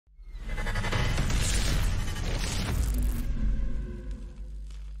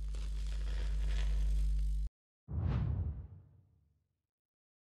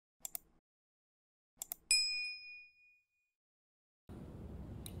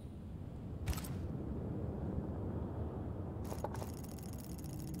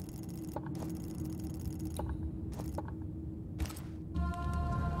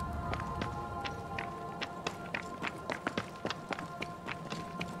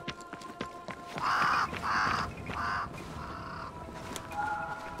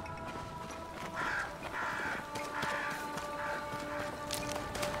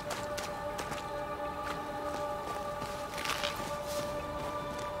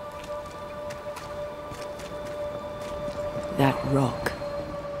That rock.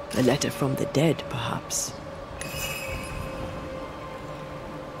 A letter from the dead, perhaps.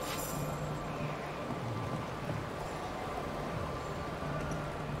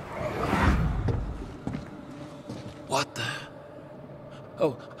 What the?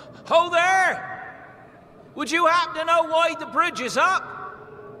 Oh, ho there! Would you happen to know why the bridge is up?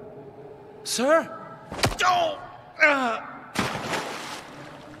 Sir? Oh!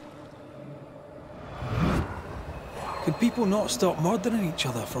 Could people not stop murdering each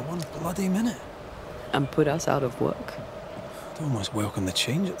other for one bloody minute? And put us out of work. I'd almost welcome the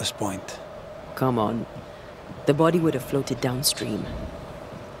change at this point. Come on. The body would have floated downstream.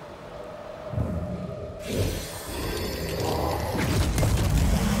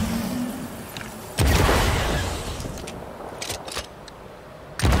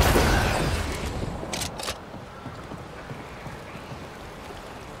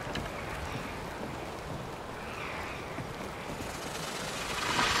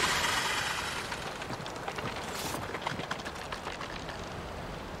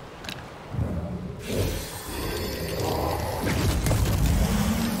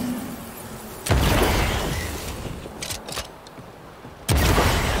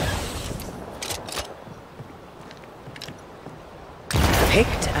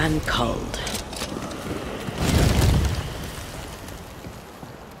 Picked and culled.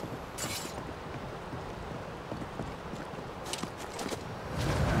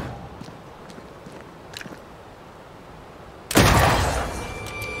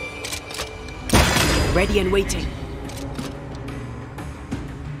 Ready and waiting.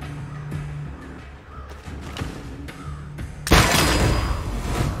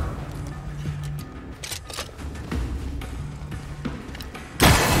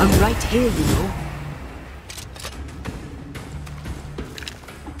 I'm right here, you know.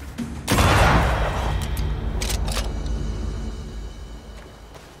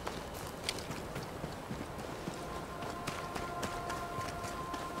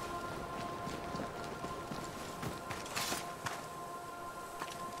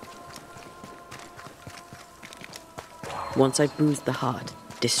 Once I've bruised the heart,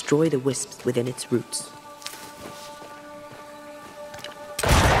 destroy the wisps within its roots.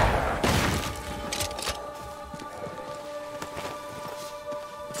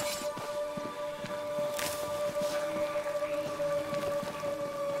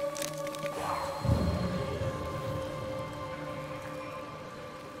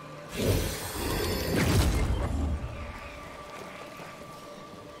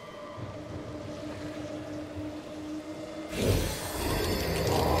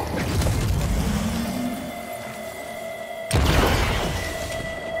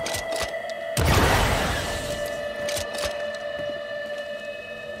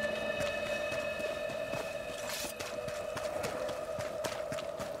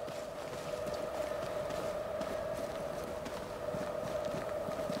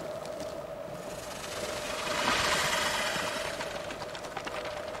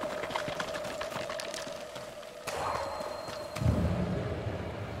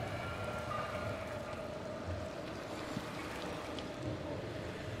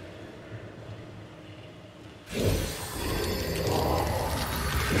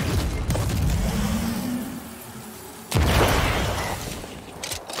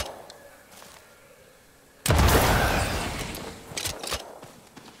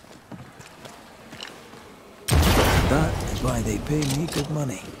 Why they pay me good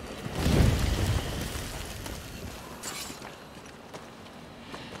money.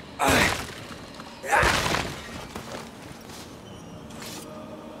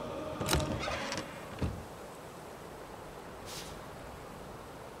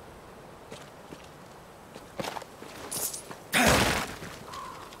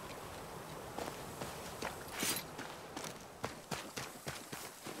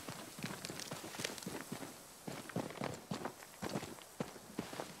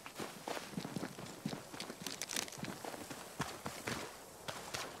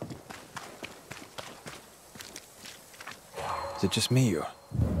 Is it just me or?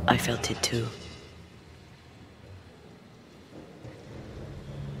 I felt it too.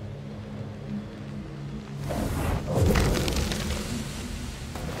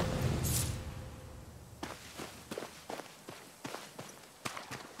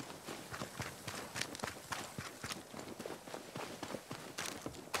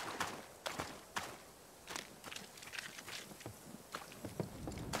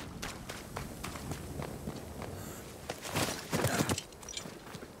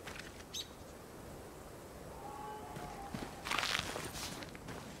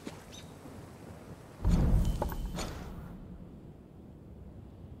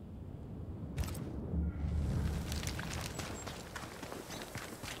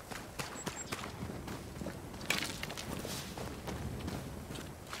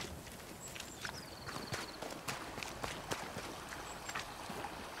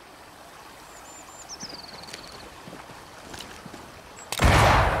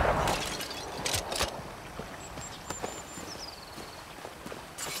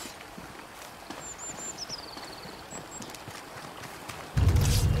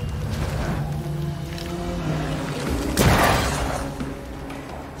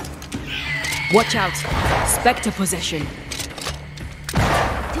 Watch out. Spectre possession.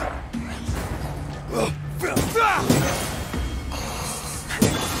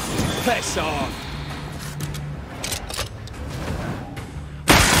 Piss off!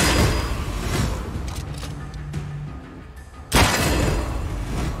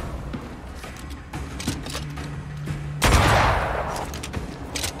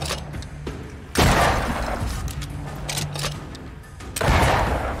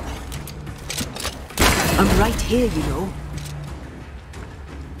 I'm right here, you know.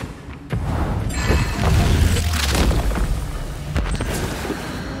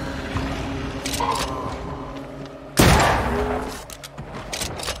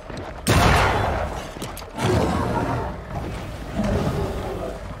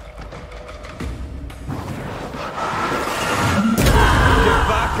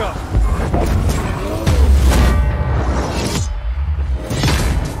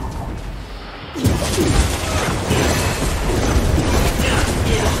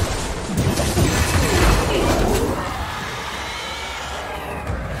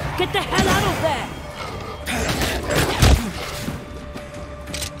 Get the hell out of there!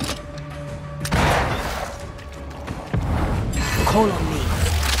 Call on me.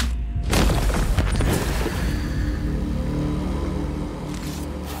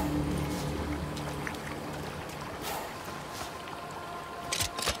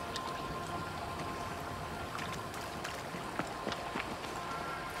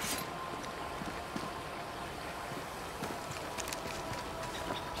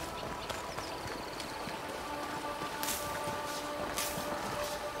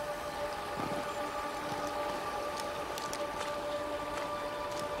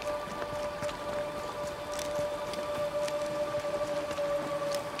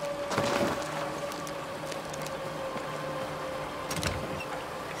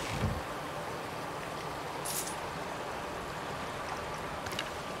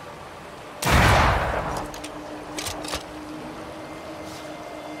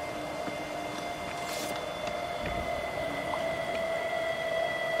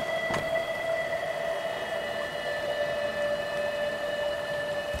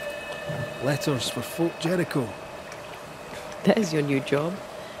 Letters for Fort Jericho. There's your new job.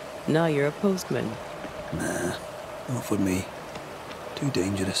 Now you're a postman. Nah, not for me. Too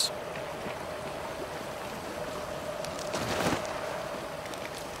dangerous.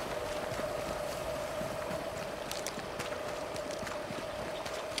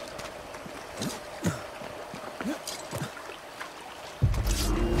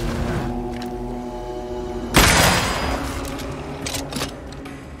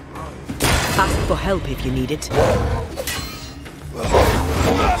 Ask for help if you need it.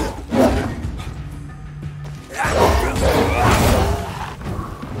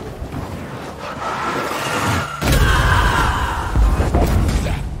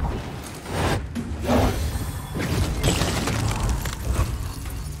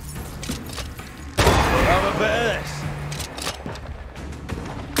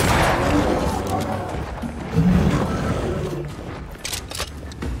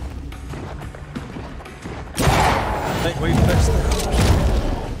 I think we've fixed it.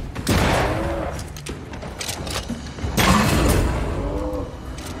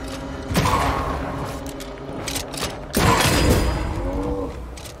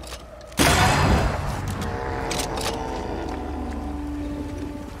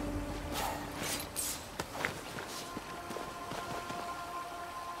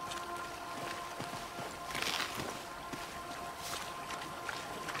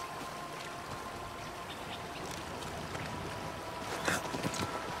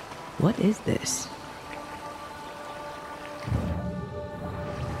 What is this?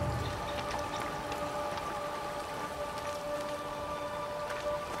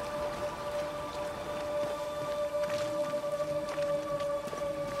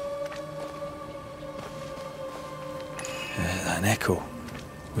 An echo.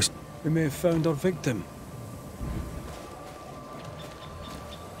 We may have found our victim.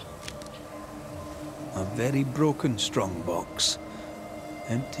 A very broken strongbox.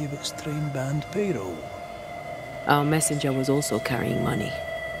 Empty of its train band payroll. Our messenger was also carrying money,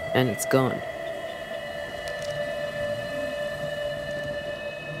 and it's gone.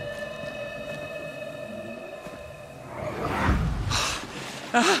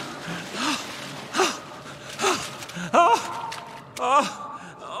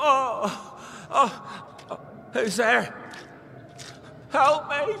 Who's there? Help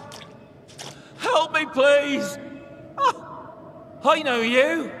me! Help me, please! I know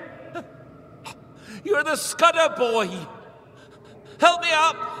you! You're the Scudder boy! Help me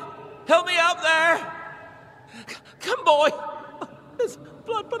up! Help me up there! Come, boy! There's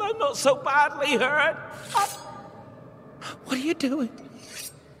blood, but I'm not so badly hurt. What are you doing?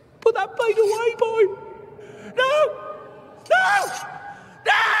 Put that blade away, boy! No! No!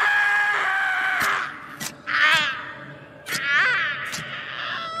 No!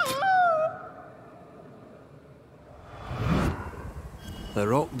 The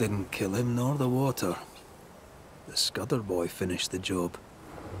rock didn't kill him, nor the water. The Scudder boy finished the job.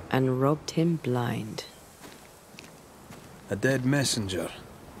 And robbed him blind. A dead messenger,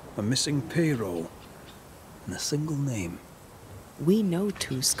 a missing payroll, and a single name. We know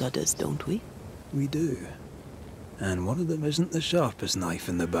 2 Scudders, don't we? We do. And one of them isn't the sharpest knife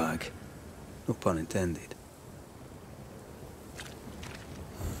in the bag. No pun intended.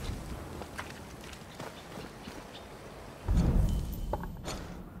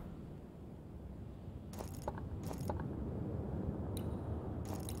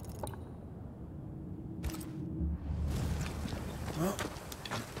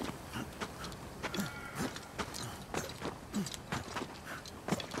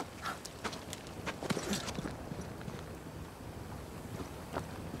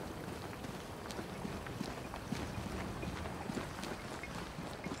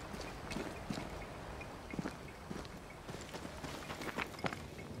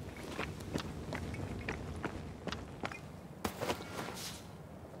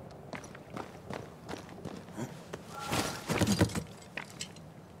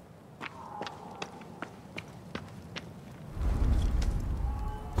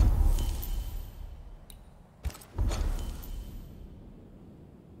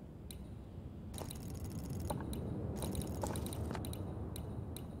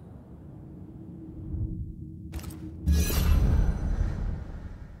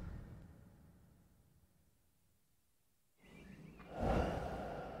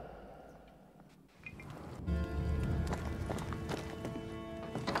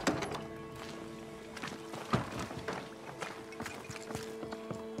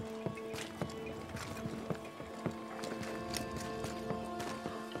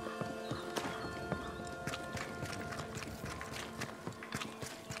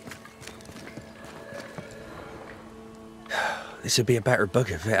 This would be a better book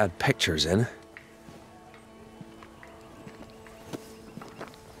if it had pictures in.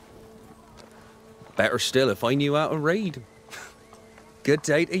 Better still if I knew how to read. Good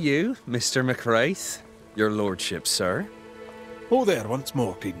day to you, Mr. McRaith. Your lordship, sir. Oh, there once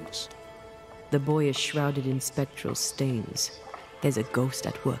more, Prudence. The boy is shrouded in spectral stains. There's a ghost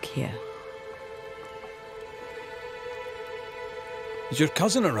at work here. Is your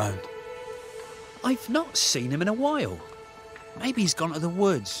cousin around? I've not seen him in a while. Maybe he's gone to the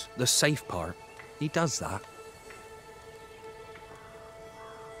woods, the safe part. He does that.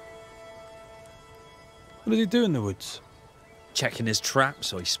 What does he do in the woods? Checking his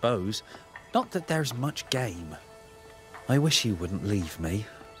traps, I suppose. Not that there's much game. I wish he wouldn't leave me.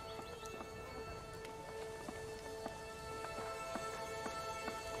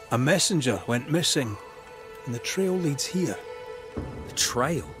 A messenger went missing, and the trail leads here. The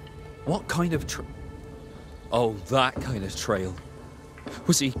trail? What kind of trail? Oh, that kind of trail.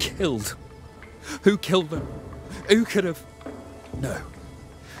 Was he killed? Who killed him? Who could have? No.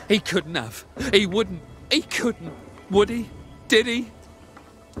 He couldn't have. He wouldn't. He couldn't. Would he? Did he?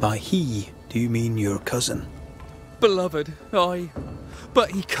 By he, do you mean your cousin? Beloved, aye.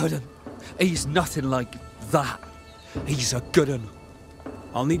 But he couldn't. He's nothing like that. He's a good un.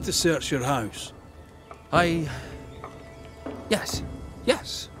 I'll need to search your house.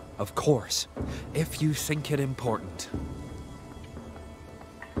 Yes, of course. If you think it important.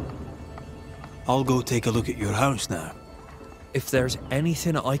 I'll go take a look at your house now. If there's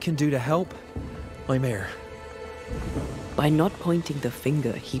anything I can do to help, I'm here. By not pointing the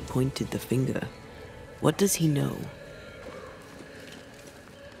finger, he pointed the finger. What does he know?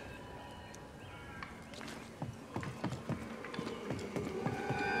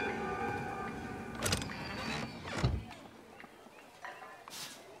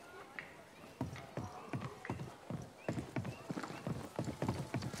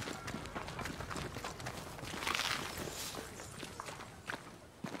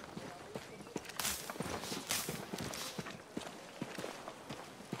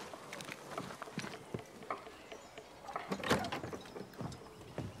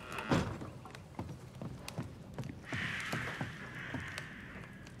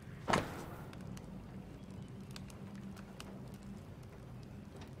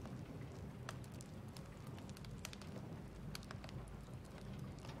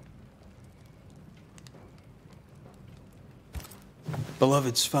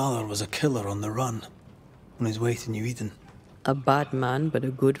 Beloved's father was a killer on the run, on his way to New Eden. A bad man but a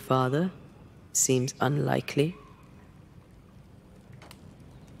good father? Seems unlikely.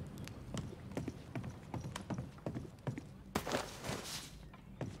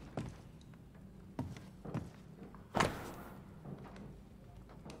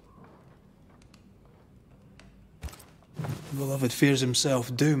 Beloved fears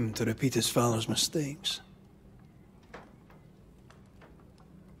himself doomed to repeat his father's mistakes.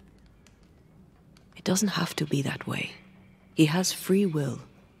 It doesn't have to be that way. He has free will.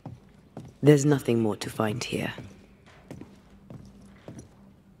 There's nothing more to find here.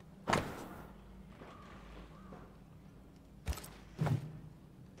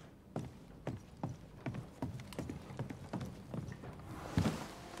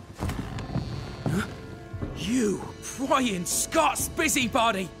 You prying Scots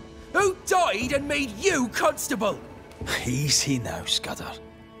busybody! Who died and made you constable? Easy now, Scudder.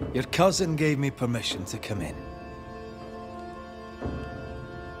 Your cousin gave me permission to come in.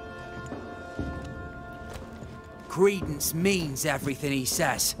 Credence means everything he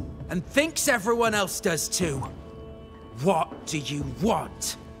says, and thinks everyone else does too. What do you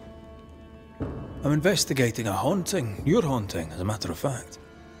want? I'm investigating a haunting. Your haunting, as a matter of fact.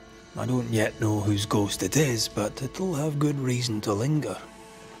 I don't yet know whose ghost it is, but it'll have good reason to linger.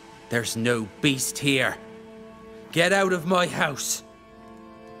 There's no beast here. Get out of my house.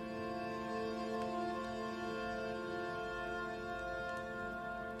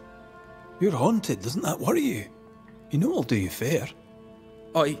 You're haunted, doesn't that worry you? You know I'll do you fair.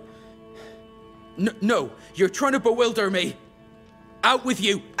 No, you're trying to bewilder me. Out with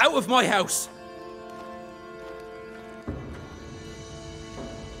you, out of my house.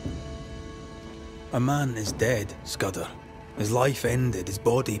 A man is dead, Scudder. His life ended, his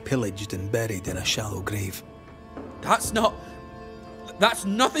body pillaged and buried in a shallow grave. That's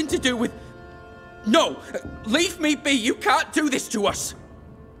nothing to do with... No! Leave me be! You can't do this to us!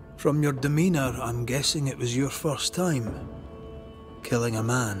 From your demeanour, I'm guessing it was your first time. Killing a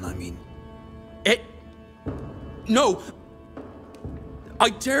man, I mean. No!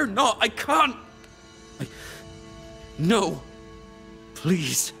 I dare not! I can't! No!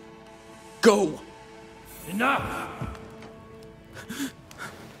 Please! Go! Enough!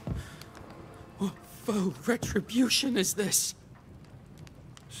 What foul retribution is this?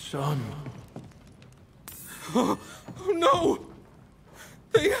 Son. Oh no!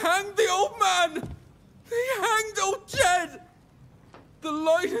 They hanged the old man! They hanged old Jed! The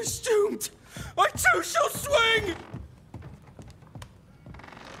line is doomed! I too shall swing!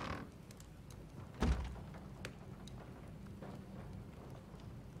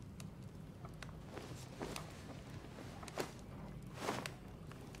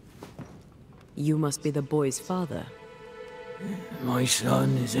 You must be the boy's father. My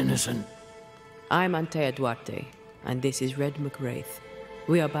son is innocent. I'm Antea Duarte, and this is Red Raith.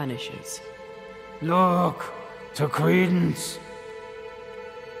 We are Banishers. Look, to Credence.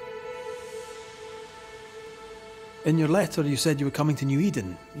 In your letter, you said you were coming to New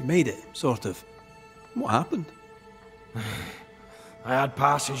Eden. You made it, sort of. What happened? I had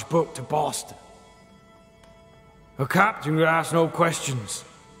passage booked to Boston. A captain who asked no questions.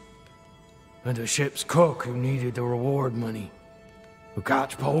 And a ship's cook who needed the reward money. The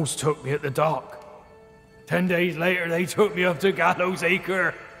catch post took me at the dock. 10 days later, they took me up to Gallows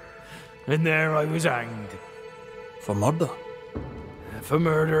Acre. And there I was hanged. For murder? For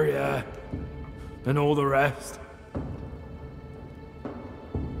murder, yeah. And all the rest.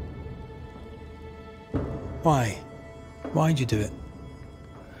 Why? Why'd you do it?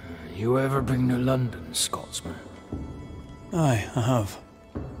 You ever been to London, Scotsman? Aye, I have.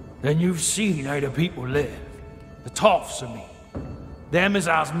 Then you've seen how the people live. The toffs, I mean. Them as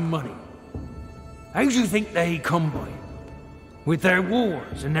has money. How do you think they come by? With their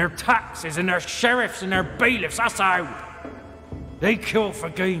wars, and their taxes, and their sheriffs, and their bailiffs, that's how. They kill for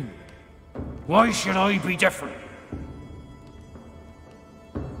gain. Why should I be different?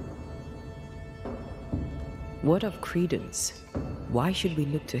 What of Credence? Why should we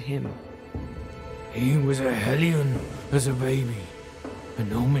look to him? He was a hellion as a baby, and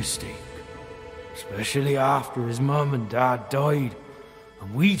no mistake. Especially after his mum and dad died,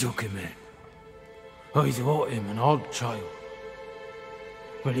 and we took him in. I thought him an odd child.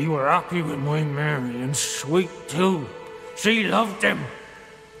 But he were happy with my Mary, and sweet too. She loved him.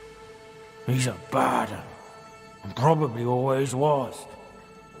 He's a bad un, and probably always was.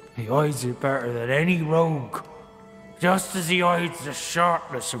 He hides it better than any rogue, just as he hides the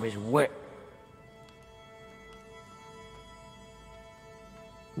sharpness of his wit.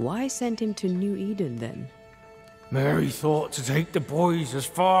 Why send him to New Eden, then? Mary thought to take the boys as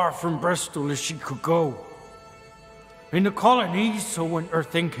far from Bristol as she could go. In the colonies, so went her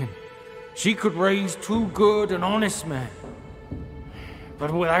thinking, she could raise 2 good and honest men.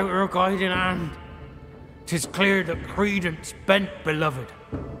 But without her guiding hand, 'tis clear that Credence bent beloved,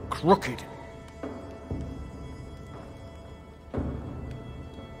 crooked.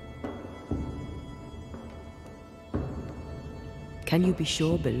 Can you be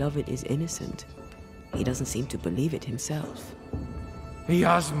sure beloved is innocent? He doesn't seem to believe it himself. He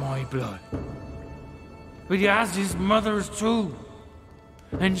has my blood. But he has his mother's too.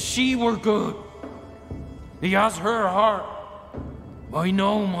 And she were good. He has her heart. I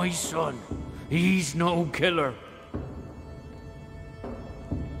know my son. He's no killer.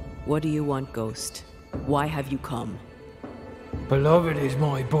 What do you want, Ghost? Why have you come? Beloved is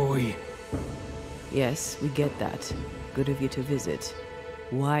my boy. Yes, we get that. Good of you to visit.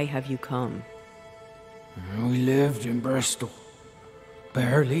 Why have you come? We lived in Bristol.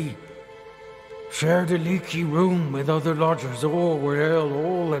 Barely. Shared a leaky room with other lodgers. All were ill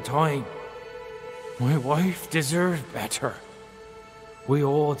all the time. My wife deserved better. We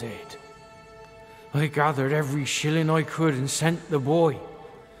all did. I gathered every shilling I could and sent the boy,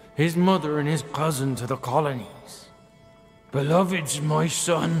 his mother and his cousin to the colonies. Beloved's my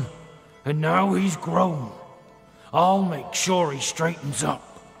son, and now he's grown. I'll make sure he straightens up.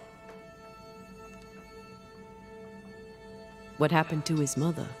 What happened to his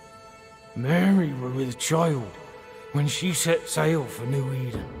mother? Mary were with child when she set sail for New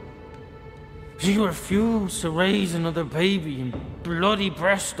Eden. She refused to raise another baby in bloody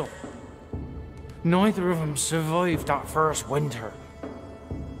Bristol. Neither of them survived that first winter.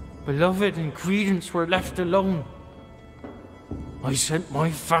 Beloved and Credence were left alone. I sent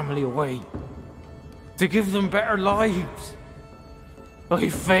my family away to give them better lives. I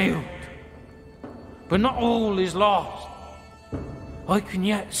failed. But not all is lost. I can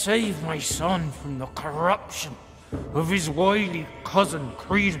yet save my son from the corruption of his wily cousin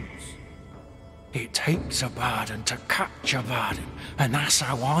Credence. It takes a bad one to catch a bad one, and that's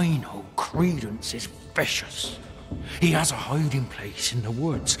how I know Credence is vicious. He has a hiding place in the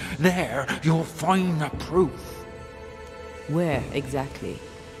woods. There you'll find the proof. Where exactly?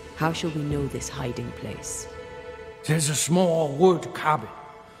 How shall we know this hiding place? There's a small wood cabin,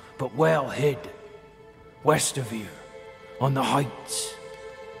 but well hid. West of here, on the heights.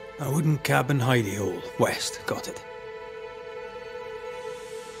 A wooden cabin hidey hole. West, got it.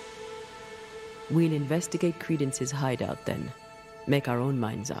 We'll investigate Credence's hideout then. Make our own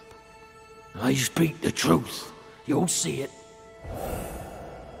minds up. I speak the truth. You'll see it.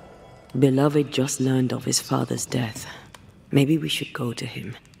 Beloved just learned of his father's death. Maybe we should go to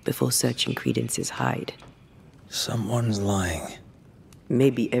him before searching Credence's hide. Someone's lying.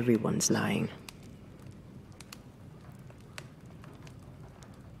 Maybe everyone's lying.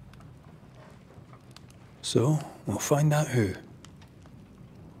 So, we'll find out who.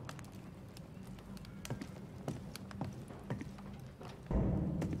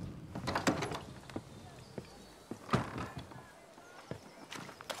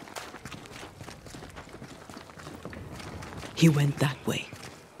 He went that way.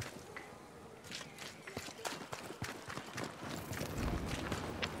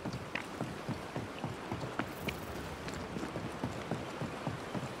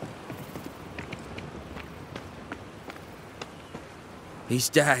 He's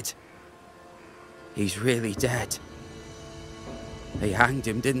dead. He's really dead. They hanged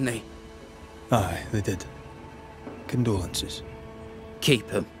him, didn't they? Aye, they did. Condolences. Keep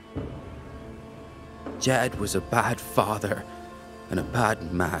him. Jed was a bad father and a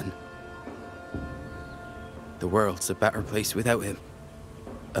bad man. The world's a better place without him.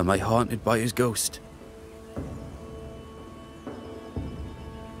 Am I haunted by his ghost?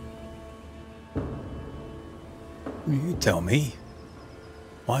 You tell me.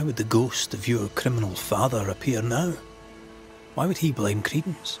 Why would the ghost of your criminal father appear now? Why would he blame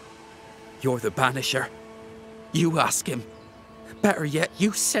Credence? You're the Banisher. You ask him. Better yet,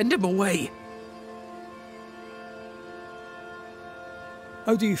 you send him away.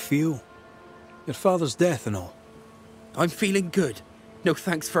 How do you feel? Your father's death and all. I'm feeling good. No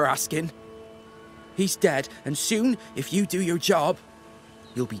thanks for asking. He's dead, and soon, if you do your job,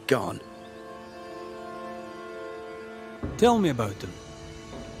 you'll be gone. Tell me about him.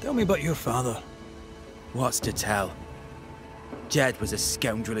 Tell me about your father. What's to tell? Jed was a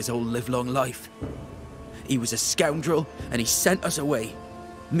scoundrel his whole livelong life. He was a scoundrel, and he sent us away.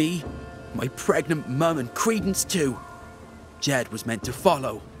 Me, my pregnant mum, and Credence too. Jed was meant to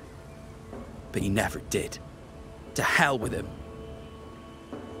follow, but he never did. To hell with him.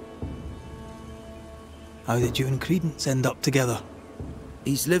 How did you and Credence end up together?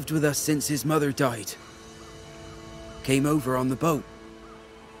 He's lived with us since his mother died. Came over on the boat.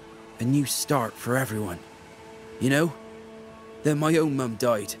 A new start for everyone. You know? Then my own mum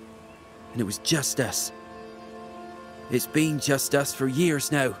died. And it was just us. It's been just us for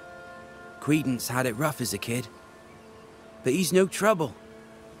years now. Credence had it rough as a kid. But he's no trouble.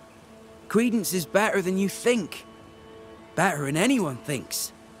 Credence is better than you think. Better than anyone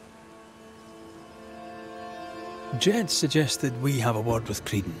thinks. Jed suggested we have a word with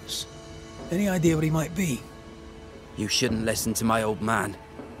Credence. Any idea where he might be? You shouldn't listen to my old man.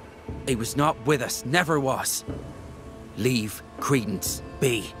 He was not with us, never was. Leave Credence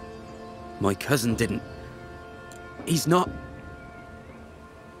be. My cousin didn't. He's not...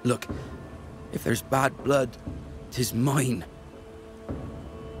 Look, if there's bad blood, 'tis mine.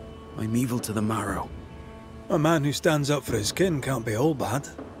 I'm evil to the marrow. A man who stands up for his kin can't be all bad.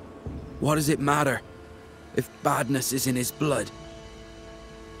 What does it matter if badness is in his blood?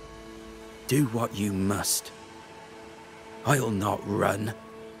 Do what you must. I'll not run.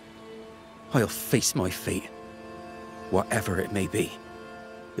 I'll face my fate, whatever it may be.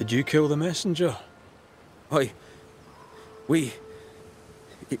 Did you kill the messenger?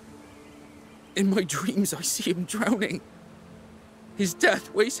 In my dreams I see him drowning. His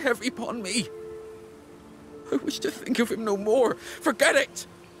death weighs heavy upon me. I wish to think of him no more. Forget it!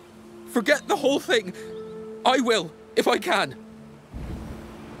 Forget the whole thing. I will, if I can.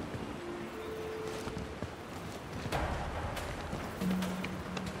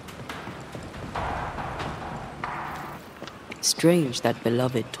 Strange that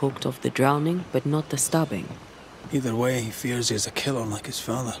beloved talked of the drowning, but not the stabbing. Either way, he fears he's a killer like his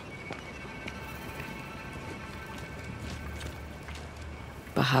father.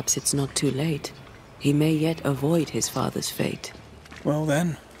 Perhaps it's not too late. He may yet avoid his father's fate. Well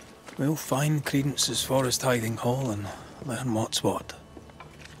then, we'll find Credence's forest hiding hole and learn what's what.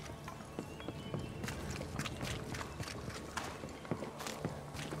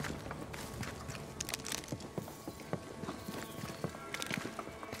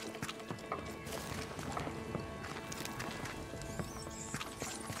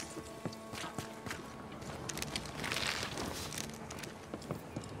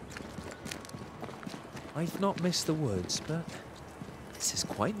 I've not missed the woods, but this is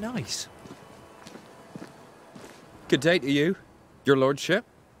quite nice. Good day to you, your lordship.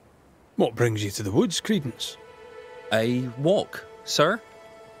 What brings you to the woods, Credence? A walk, sir,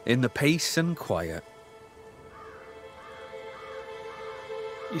 in the peace and quiet.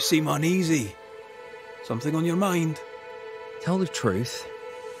 You seem uneasy. Something on your mind? Tell the truth,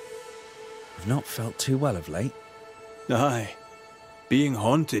 I've not felt too well of late. Aye. Being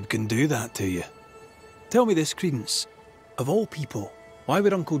haunted can do that to you. Tell me this, Credence. Of all people, why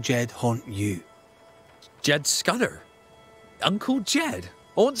would Uncle Jed haunt you? Jed Scudder? Uncle Jed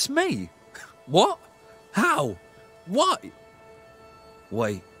haunts me? What? How? Why?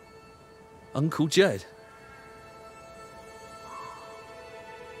 Wait. Uncle Jed?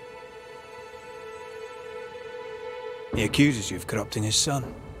 He accuses you of corrupting his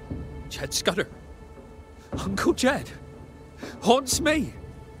son. Jed Scudder? Uncle Jed haunts me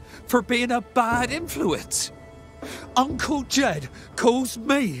for being a bad influence. Uncle Jed calls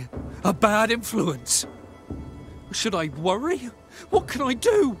me a bad influence. Should I worry? What can I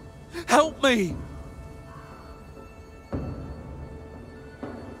do? Help me!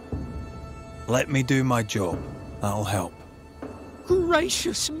 Let me do my job. That'll help.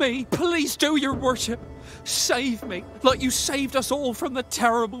 Gracious me, please do, your worship. Save me, like you saved us all from the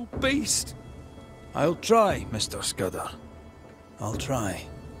terrible beast. I'll try, Mr. Scudder. I'll try.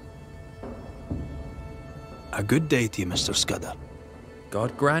 A good day to you, Mr. Scudder.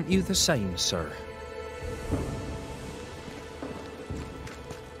 God grant you the same, sir.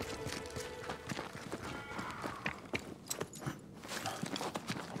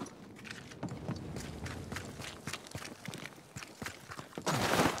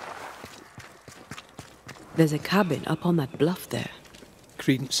 There's a cabin up on that bluff there.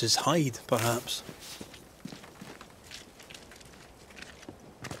 Credence's hide, perhaps.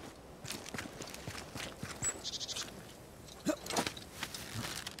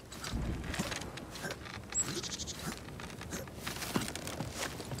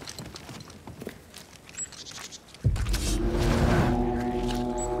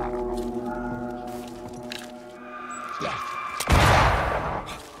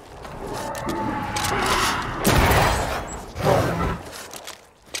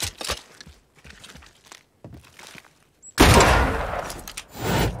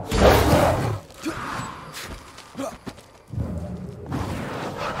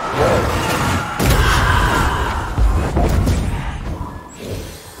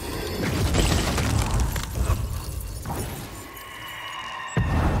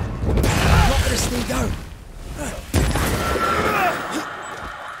 better sneak out.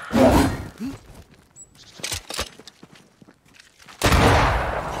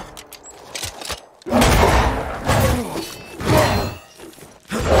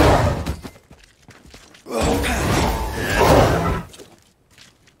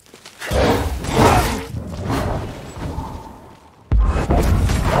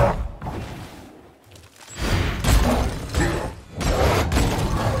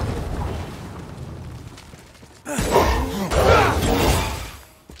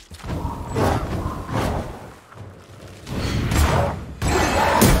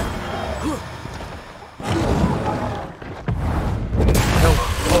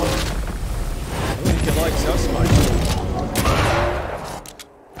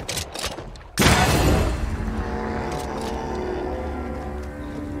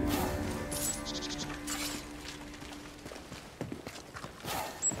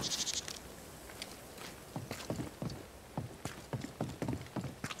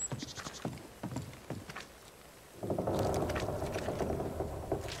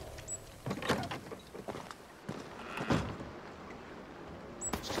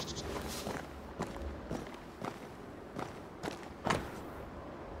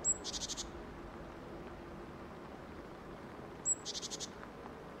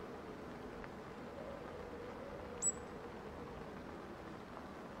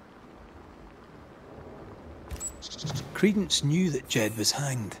 Credence knew that Jed was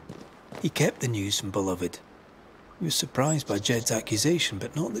hanged. He kept the news from Beloved. He was surprised by Jed's accusation,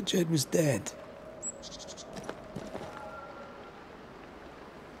 but not that Jed was dead.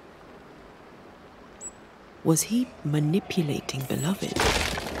 Was he manipulating Beloved?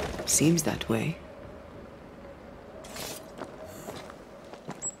 Seems that way.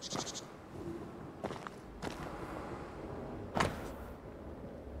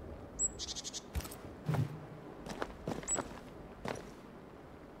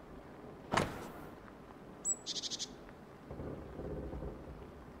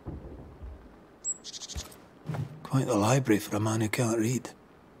 Quite the library for a man who can't read.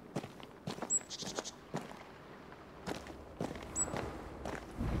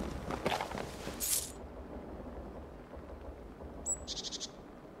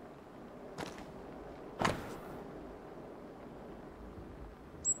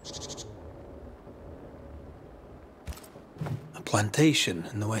 A plantation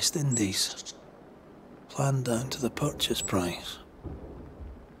in the West Indies. Planned down to the purchase price.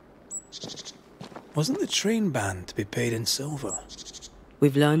 Wasn't the train band to be paid in silver?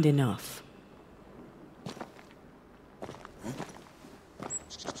 We've learned enough.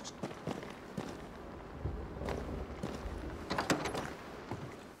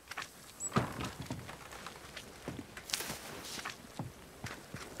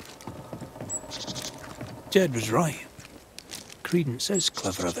 Jed was right. Credence is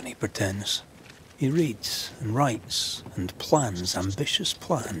cleverer than he pretends. He reads and writes and plans ambitious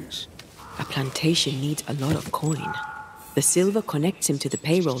plans. A plantation needs a lot of coin. The silver connects him to the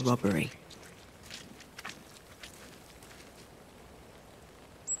payroll robbery.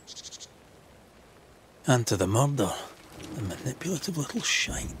 And to the murder. The manipulative little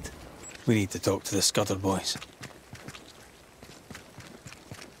shite. We need to talk to the Scudder boys.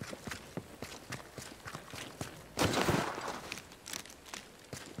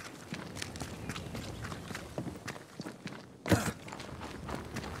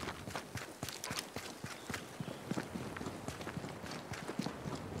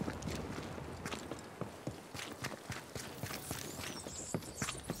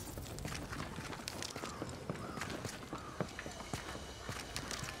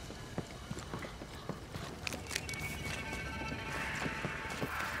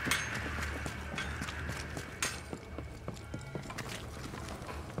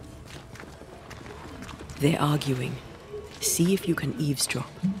 They're arguing. See if you can eavesdrop.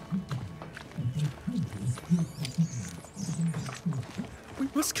 We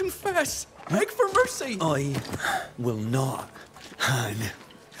must confess. Beg for mercy. I will not hang.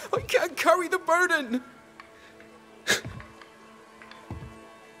 I can't carry the burden.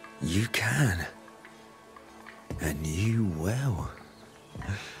 You can. And you will.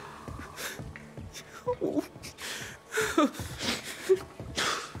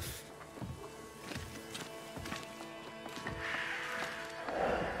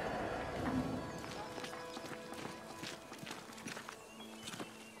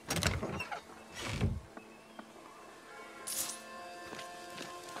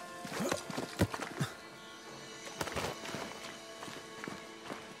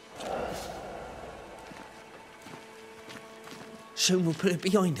 Soon we'll put it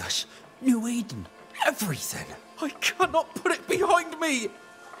behind us. New Eden, everything. I cannot put it behind me.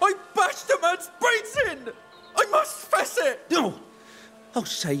 I bashed a man's brains in. I must fess it. No! I'll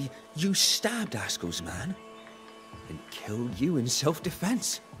say you stabbed Askell's man and killed you in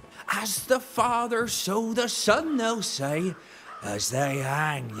self-defense. As the Father, so the Son, they'll say, as they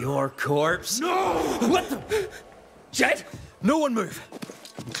hang your corpse. No! What the? Jed? No one move.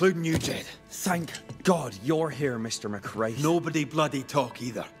 Including you, Jed. Thank God you're here, Mr. McRaith. Nobody bloody talk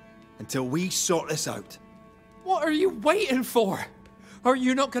either. Until we sort this out. What are you waiting for? Are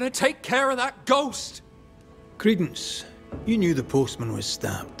you not going to take care of that ghost? Credence, you knew the postman was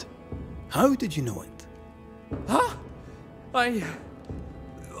stabbed. How did you know it? Huh?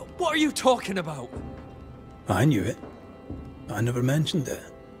 What are you talking about? I knew it. I never mentioned it.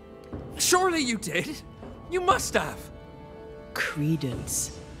 Surely you did. You must have.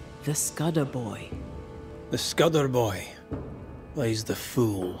 Credence, the Scudder boy. The Scudder boy plays the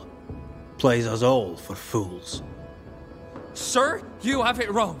fool. Plays us all for fools. Sir, you have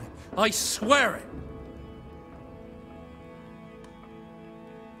it wrong. I swear it.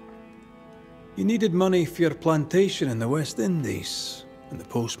 You needed money for your plantation in the West Indies, and the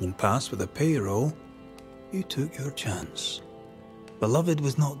postman passed with a payroll. You took your chance. Beloved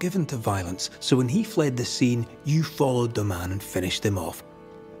was not given to violence, so when he fled the scene, you followed the man and finished him off.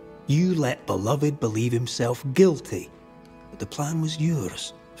 You let Beloved believe himself guilty, but the plan was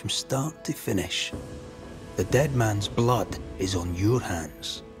yours, from start to finish. The dead man's blood is on your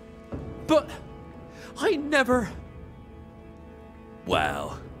hands. But I never...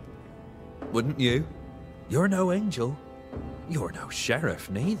 Well, wouldn't you? You're no angel. You're no sheriff,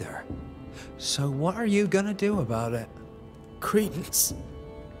 neither. So what are you gonna do about it? Credence.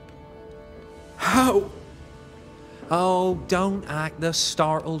 How? Oh, don't act the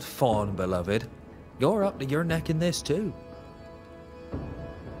startled fawn, beloved. You're up to your neck in this, too.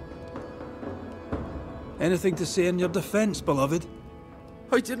 Anything to say in your defense, beloved?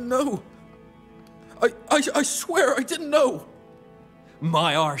 I didn't know. I swear I didn't know.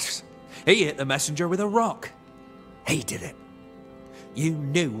 My arse. He hit the messenger with a rock. He did it. You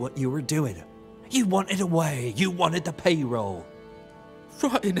knew what you were doing. You wanted away. You wanted the payroll.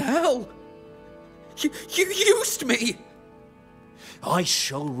 Rot in hell. You used me. I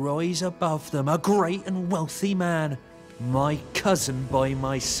shall rise above them, a great and wealthy man, my cousin by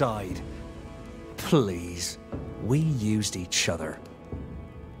my side. Please, we used each other.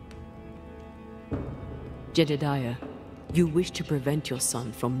 Jedediah, you wish to prevent your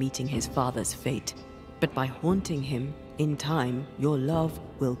son from meeting his father's fate, but by haunting him, in time, your love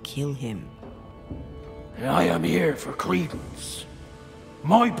will kill him. I am here for Credence.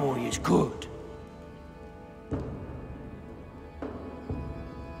 My boy is good.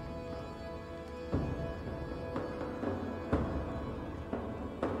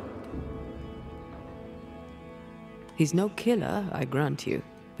 He's no killer, I grant you,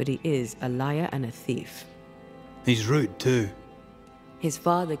 but he is a liar and a thief. He's rude, too. His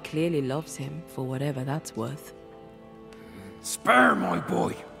father clearly loves him, for whatever that's worth. Spare my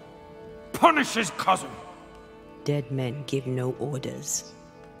boy. Punish his cousin. Dead men give no orders.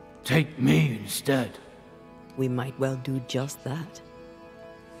 Take me instead. We might well do just that.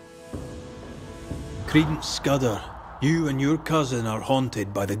 Credence Scudder, you and your cousin are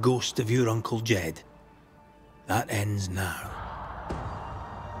haunted by the ghost of your Uncle Jed. That ends now.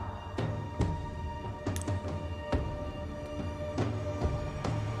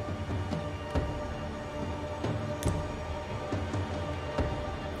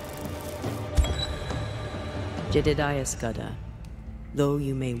 Jedediah Scudder, though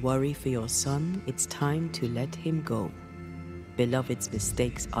you may worry for your son, it's time to let him go. Beloved's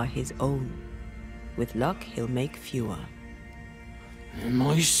mistakes are his own. With luck, he'll make fewer. And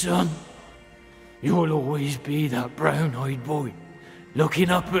my son, you'll always be that brown-eyed boy, looking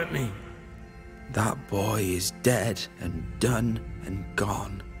up at me. That boy is dead and done and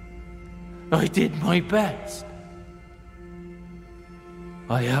gone. I did my best.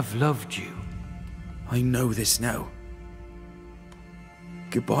 I have loved you. I know this now.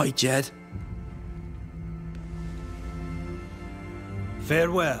 Goodbye, Jed.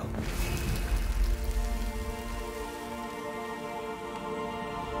 Farewell.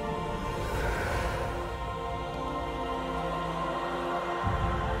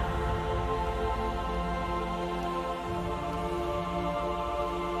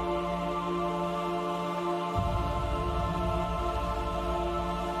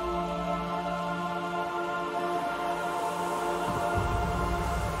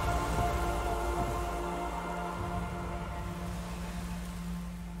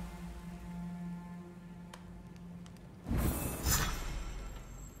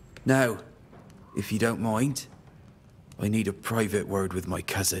 Now, if you don't mind, I need a private word with my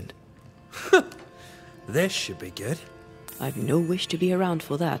cousin. This should be good. I've no wish to be around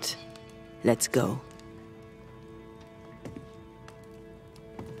for that. Let's go.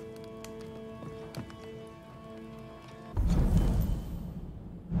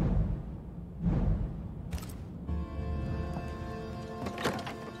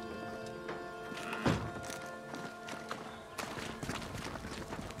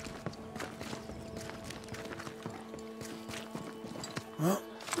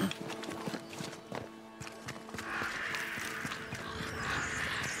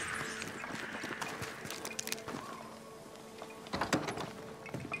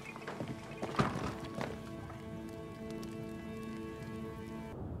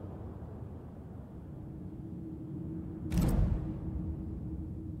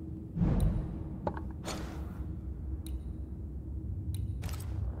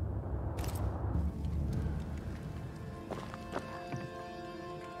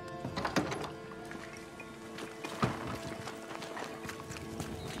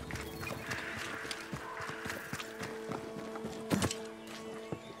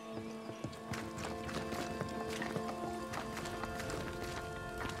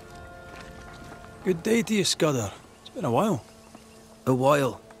 Good day to you, Scudder. It's been a while. A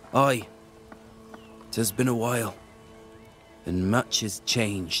while, aye. 'Tis been a while. And much has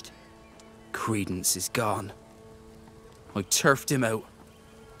changed. Credence is gone. I turfed him out.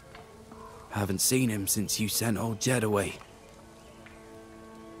 Haven't seen him since you sent old Jed away.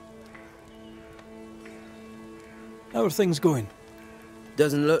 How are things going?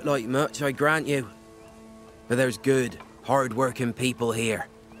 Doesn't look like much, I grant you. But there's good, hard-working people here.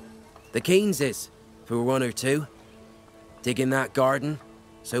 The Keyneses, for one or two. Digging that garden,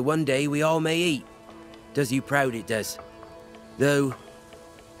 so one day we all may eat. Does you proud, it does. Though,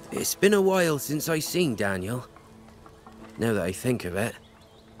 it's been a while since I seen Daniel. Now that I think of it.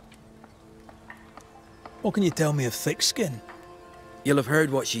 What can you tell me of Thickskin? You'll have heard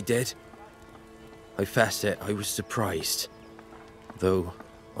what she did. I fess it, I was surprised. Though,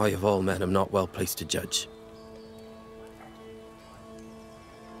 I of all men am not well placed to judge.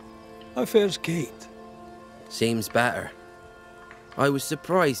 How fares Kate? Seems better. I was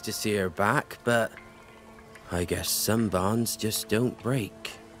surprised to see her back, but I guess some bonds just don't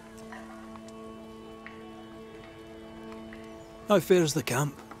break. How fares the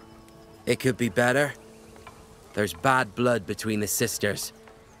camp? It could be better. There's bad blood between the sisters.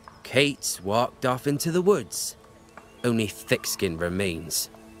 Kate's walked off into the woods. Only Thickskin remains.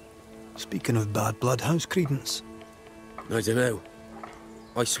 Speaking of bad blood, how's Credence? I don't know.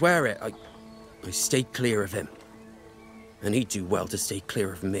 I swear it, I stayed clear of him. And he'd do well to stay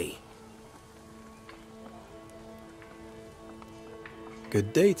clear of me.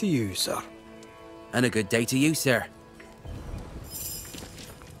 Good day to you, sir. And a good day to you, sir.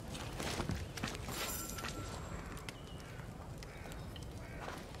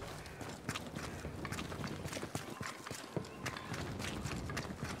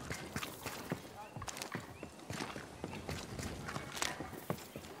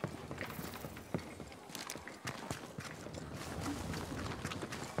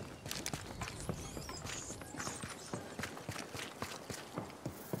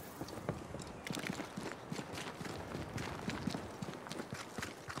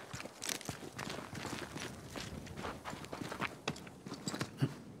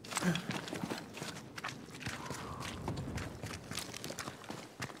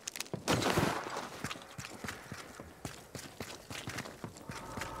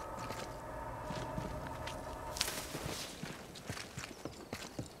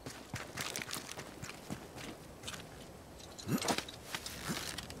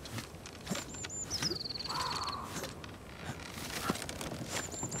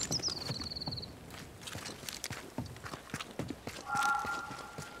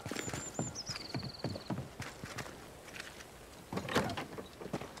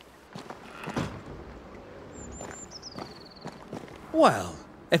 Well,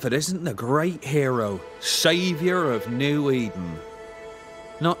 if it isn't the great hero, saviour of New Eden.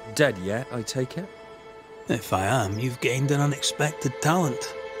 Not dead yet, I take it? If I am, you've gained an unexpected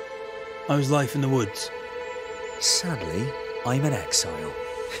talent. How's life in the woods? Sadly, I'm in exile,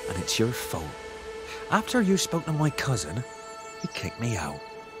 and it's your fault. After you spoke to my cousin, he kicked me out.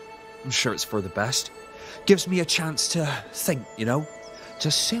 I'm sure it's for the best. Gives me a chance to think, you know?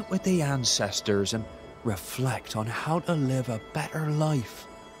 To sit with the ancestors and reflect on how to live a better life.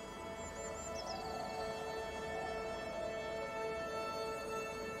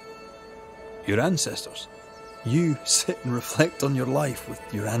 Your ancestors? You sit and reflect on your life with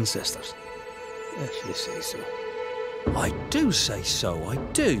your ancestors. If you say so. I do say so, I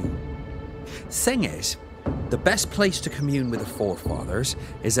do. Thing is, the best place to commune with the forefathers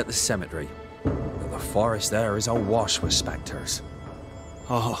is at the cemetery. But the forest there is awash with spectres.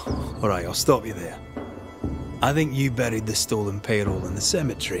 Oh, alright, I'll stop you there. I think you buried the stolen payroll in the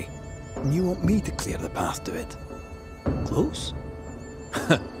cemetery, and you want me to clear the path to it. Close?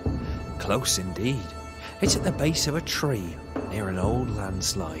 Close indeed. It's at the base of a tree, near an old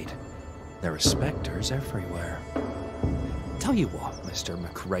landslide. There are spectres everywhere. Tell you what, Mr.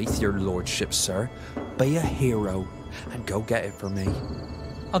 McRaith, your lordship, sir, be a hero and go get it for me.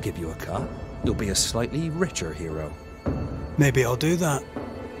 I'll give you a cut. You'll be a slightly richer hero. Maybe I'll do that.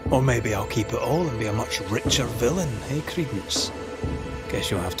 Or maybe I'll keep it all and be a much richer villain, eh, Credence?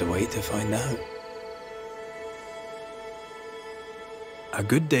 Guess you'll have to wait to find out. A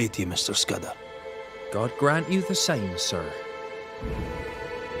good day to you, Mr. Scudder. God grant you the same, sir.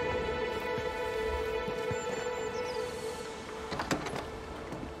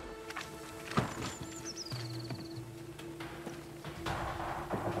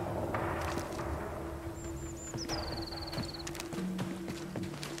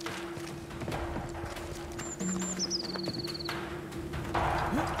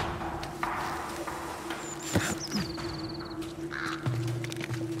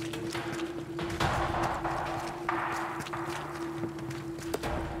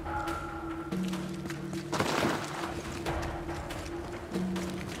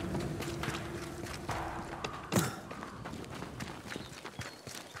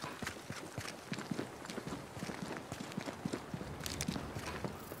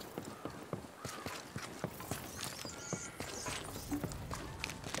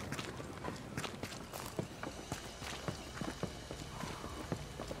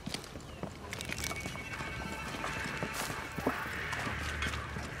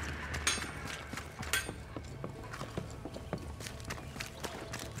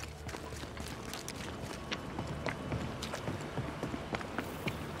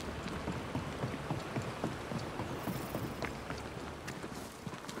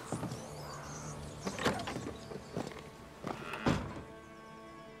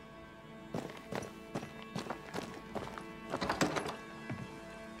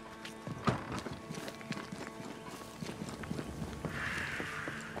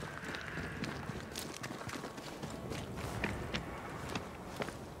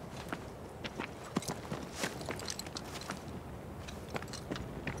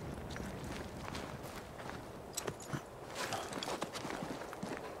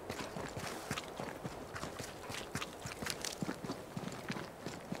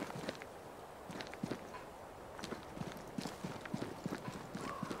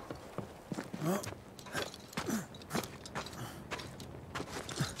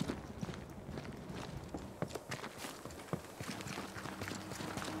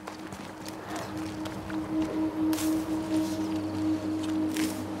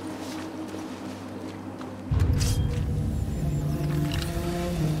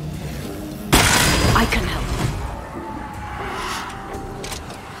 I can help.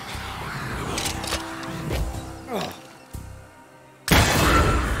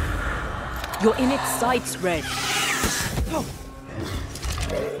 You're in its sights, Red.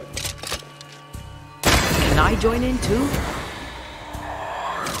 Can I join in too?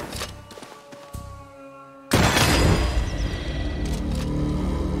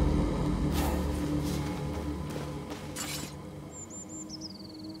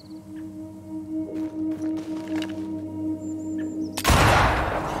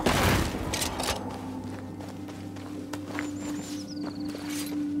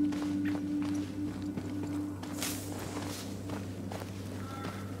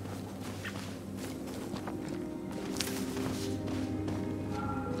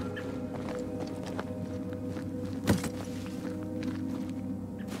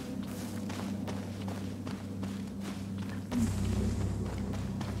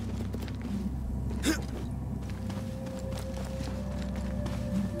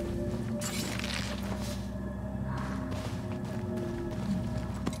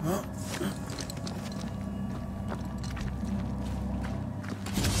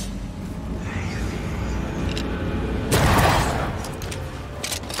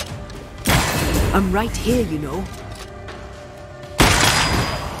 I'm right here, you know.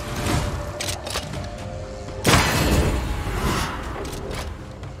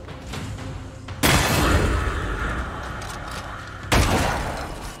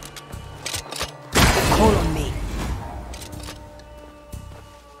 Call on me.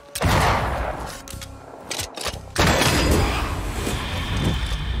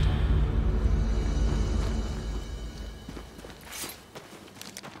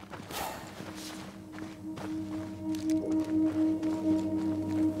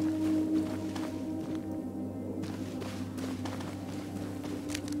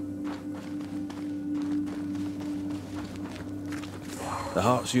 The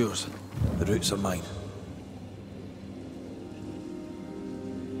heart's yours. The roots are mine.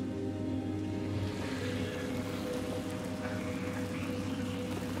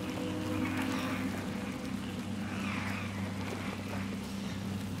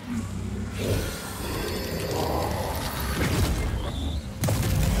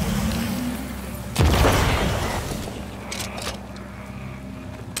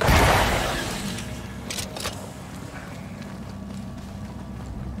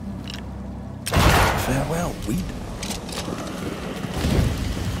 Farewell, weed.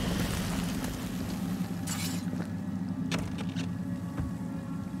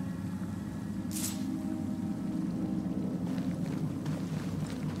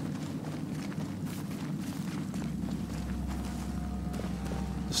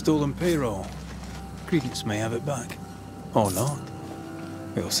 The stolen payroll. Credence may have it back. Or not.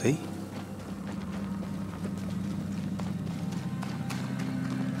 We'll see.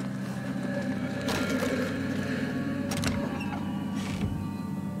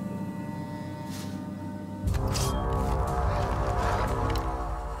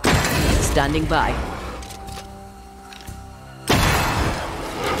 Standing by.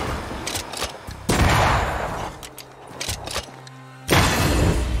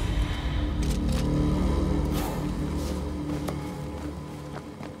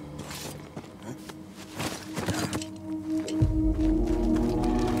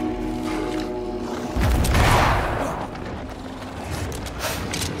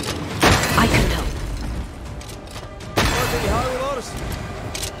 I can help.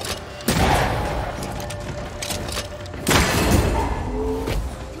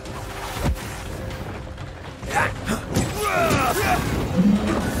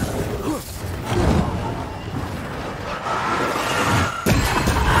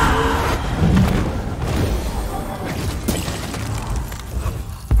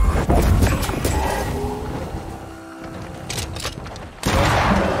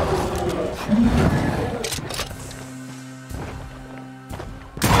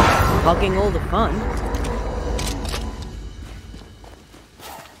 Hogging all the fun.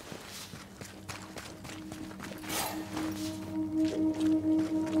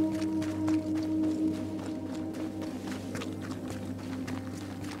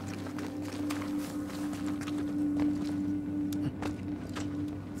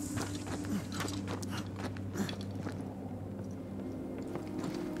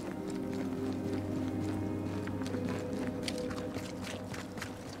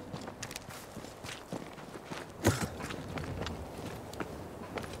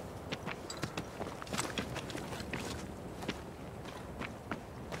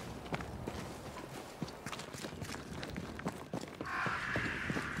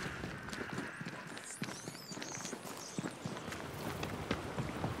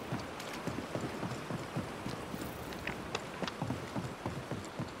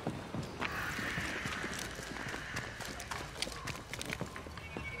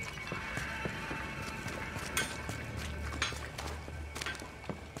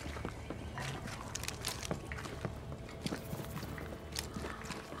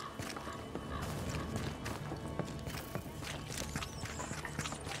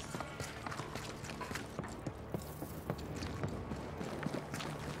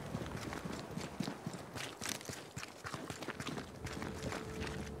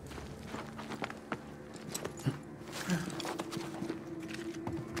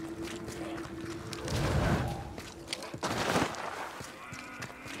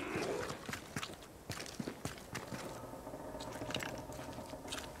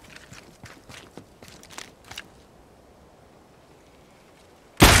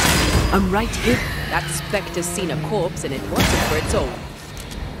 I'm right here. That spectre's seen a corpse and it wants it for its own.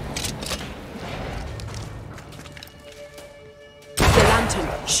 The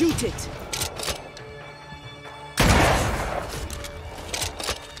lantern, shoot it!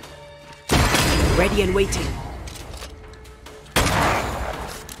 Ready and waiting.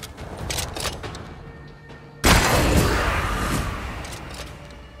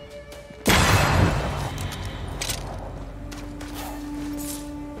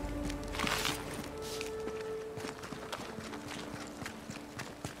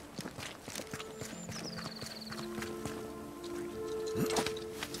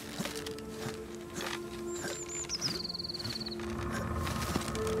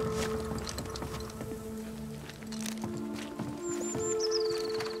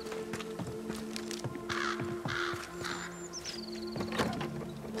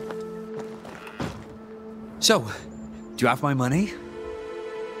 So, do you have my money?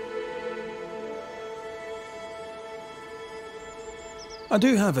 I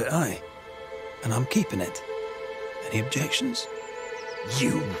do have it, aye. And I'm keeping it. Any objections?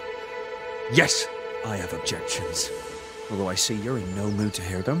 You! Yes, I have objections. Although I see you're in no mood to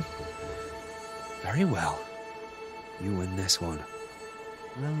hear them. Very well. You win this one.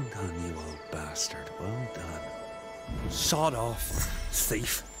 Well done, you old bastard. Well done. Sod off,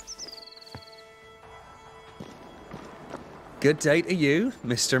 thief. Good day to you,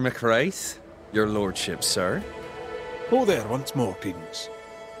 Mr. McRaith. Your lordship, sir. Oh there, once more, Credence.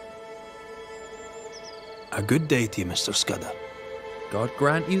 A good day to you, Mr. Scudder. God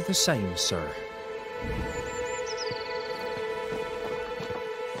grant you the same, sir.